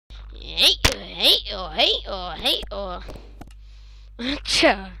Hei, og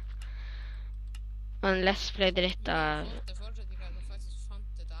tja. Men Let's Play dritt av... Jeg fortsatt ikke at jeg faktisk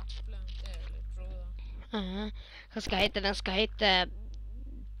fant et eple. Det er jo litt bra da. Hva skal jeg hete? Den skal hete...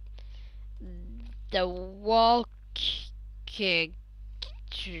 The Walk...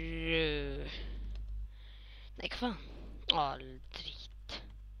 Through... Nei, hva faen? Drit.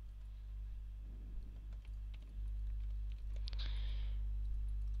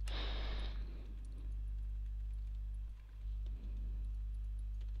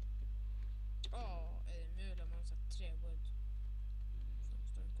 Er det mulig om man setter 3 wood?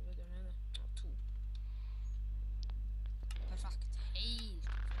 Hvor wood er nede? 2. Perfekt. Helt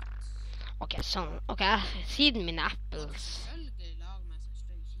perfekt. Ok, sånn. Ok, siden mine apples. Selvfølgelig lag meg som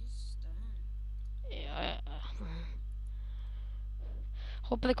støy kiste. Ja.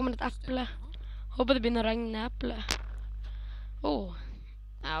 Håper det kommer et eple. Håper det begynner å regne eple.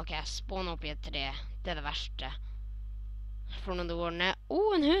 Ja, ok, jeg spåner opp i et tre. Det er det verste. For når det går ned...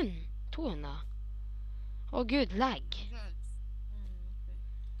 en hund! 2 hunder. Gud, lag.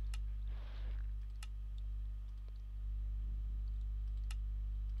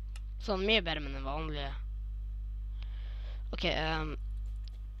 Sånn mye bedre med den vanlige. Ok,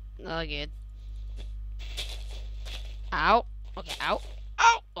 Gud. Au. Ok, au.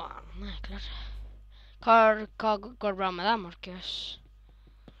 Nei, klart. Hva går bra med deg, Markus?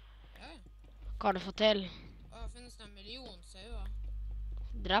 Hva har du fått til? Finnes det 1 million sauer?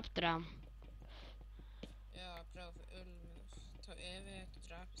 Drepte dem? Ja, prøv å få ull, men det tar evighet å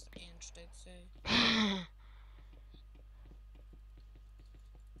drepe 1 stygg sau.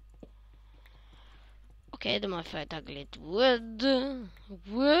 Ok, da må jeg få tak i litt wood.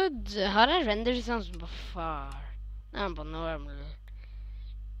 Har jeg render-distansen på far? Nei, på normal.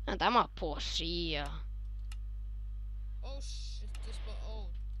 Vent, jeg må ha på skya. Shit, det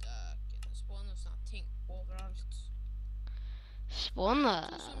spåner sånne ting overalt. Spåner?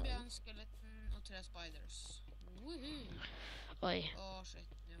 2 zombier, skeletten og 3 spiders. Woohoo! Oi. Shit,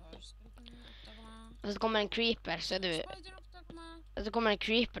 nå har skeletten oppdaget meg. Hvis det kommer en creeper, så er du... Spider oppdaget meg. Hvis det kommer en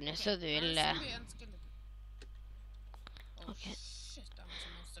creeper nå, så er du ille. Ok. Shit, det er masse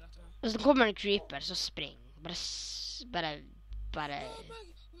monster etter meg. Hvis det kommer en creeper, så spring. Bare...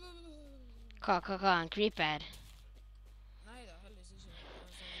 Hva, en creeper? Neida, heldigvis ikke. Det var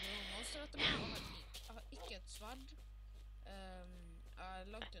monster etter meg, og jeg har ikke et sverd. Jeg har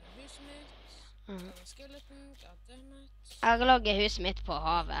lagt under huset mitt. Jeg har skeleton, goddammit. Jeg har laget huset mitt på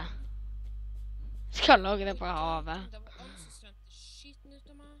havet. Skal lage det på havet. Det var ansistrente skiten ut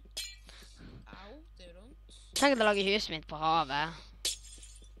av meg. Au, det er rundt. Tenk å lage huset mitt på havet.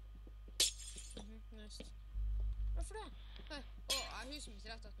 Nice. Hvorfor det? Jeg har huset mitt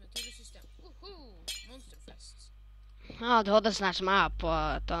rett med tullesystem. Monsterfest. Ja, du hadde sånn her som jeg har på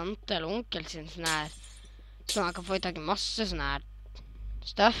tante eller onkel sin, sånn her. Sånn jeg kan få i tak i masse sånn her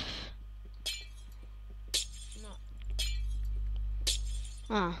stuff.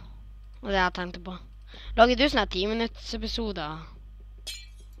 Ja, og det jeg tenkte på. Lager du sånne her 10-minutts-episoder?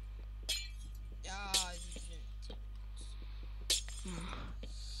 Ja,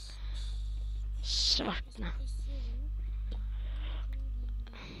 Svartne.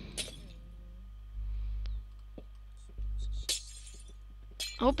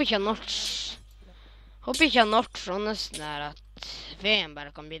 Jeg håper ikke jeg har nok sånne sånn her at veden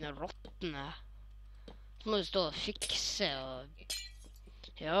bare kan begynne å råtne. Så må du stå og fikse og...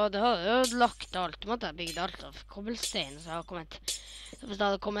 Ja, det har ødelagt alt. Du måtte ha bygd alt av kobbelstein, så har kommet... Hvis det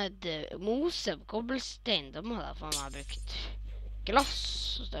hadde kommet mose på kobbelstein, da må jeg faen meg ha brukt glass.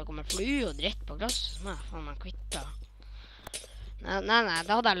 Hvis det hadde kommet flue og dritt på glass, så må jeg faen meg kvitte. Nei,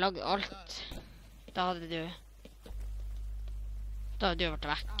 da hadde jeg laget alt. Da hadde du vært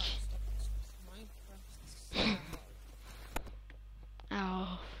vekk.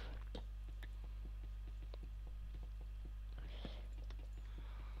 Ja.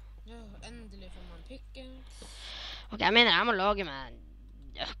 Endelig får man pikke. Ok, jeg mener jeg må lage meg en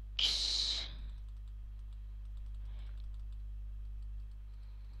øks.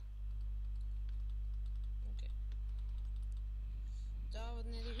 Ok. Da var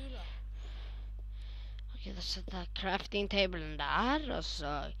den nede i hula. Ok, da setter jeg crafting-tablen der, og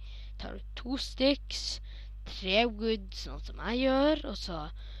så tar du 2 sticks, 3 wood, sånn som jeg gjør, og så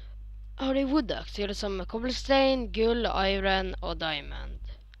har du wood axe, gjør det samme med kobbelstein, gull, iron og diamond.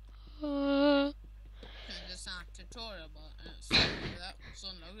 Det er sånn tutorial bare.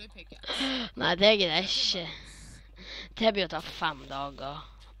 Sånn lager du pikke. Nei, det gidder jeg ikke. Det blir å ta 5 dager.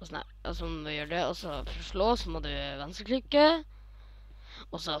 Og så må du gjøre det, og så for å slå så må du venstreklikke.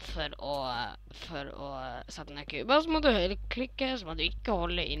 Og så for å sette ned kuba, så må du høyreklikke, så må du ikke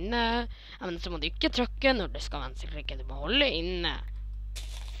holde inne. Men så må du ikke trykke når du skal venstreklikke, du må holde inne.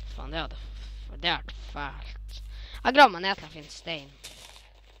 Faen, det hadde fælt. Jeg graver meg ned til å finne stein.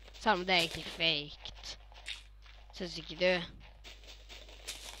 Selv om det er ikke faked. Synes ikke du?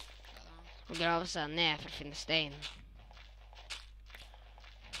 Å grave seg ned for å finne stein.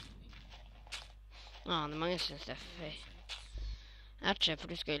 Ja, det er mange som synes det er fake. Jeg vet ikke, for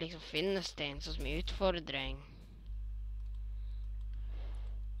du skal jo liksom finne stein, sånn som i utfordring.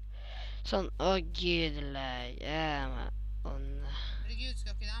 Sånn, å gudelig, Herregud,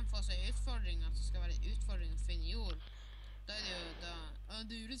 skal ikke de få seg utfordring, at det skal være en utfordring å finne jord? Da er det jo da...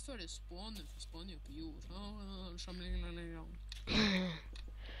 det er urettferdig å spåne, for spåne jo på jord.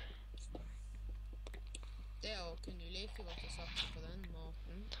 Det å kunne like godt å satt på den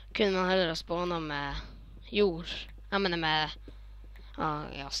måten. Kunne man heller spåne med jord? Jeg mener med...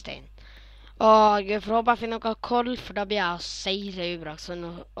 ja, stein. Og jeg får håpe jeg finner noe koll, for da blir jeg å seire Ubrak, sånn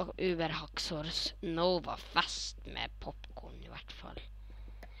og Uberhaksors Nova fest med popcorn i hvert fall.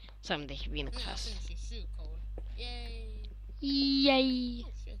 Selv om det ikke blir noe fest. Jeg finner 27 kål. Yay! Yay!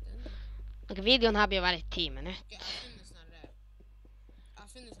 Oh shit, den. Ok, videoen her blir å være i 10 minutter. Jeg har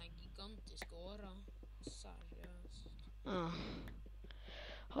funnet sånne gigantiske årer. Seriøst.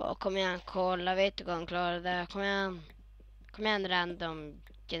 Kom igjen, Kål. Jeg vet du kan klare det. Kom igjen. Kom igjen, random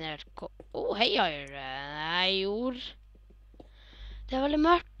generert kål. Hei, jord. Det er veldig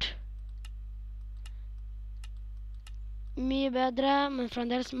mørkt. Mye bedre, men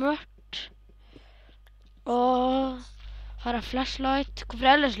fremdeles mørkt. Har jeg flashlight? Hvorfor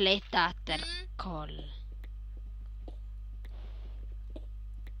ellers leter jeg etter kål?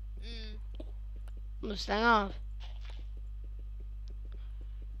 Må du stenge av?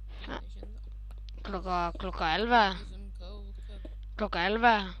 Klokka 11? Klokka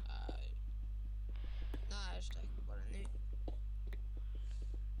 11? Nei, jeg stekker bare ny.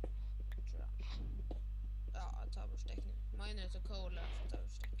 Ja, jeg tar bare stekning. Mine er så cold, så tar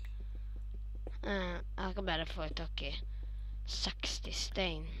jeg stek. Jeg kan bare få tak i 60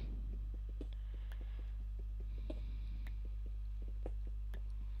 stein.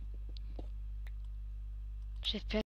 Shit,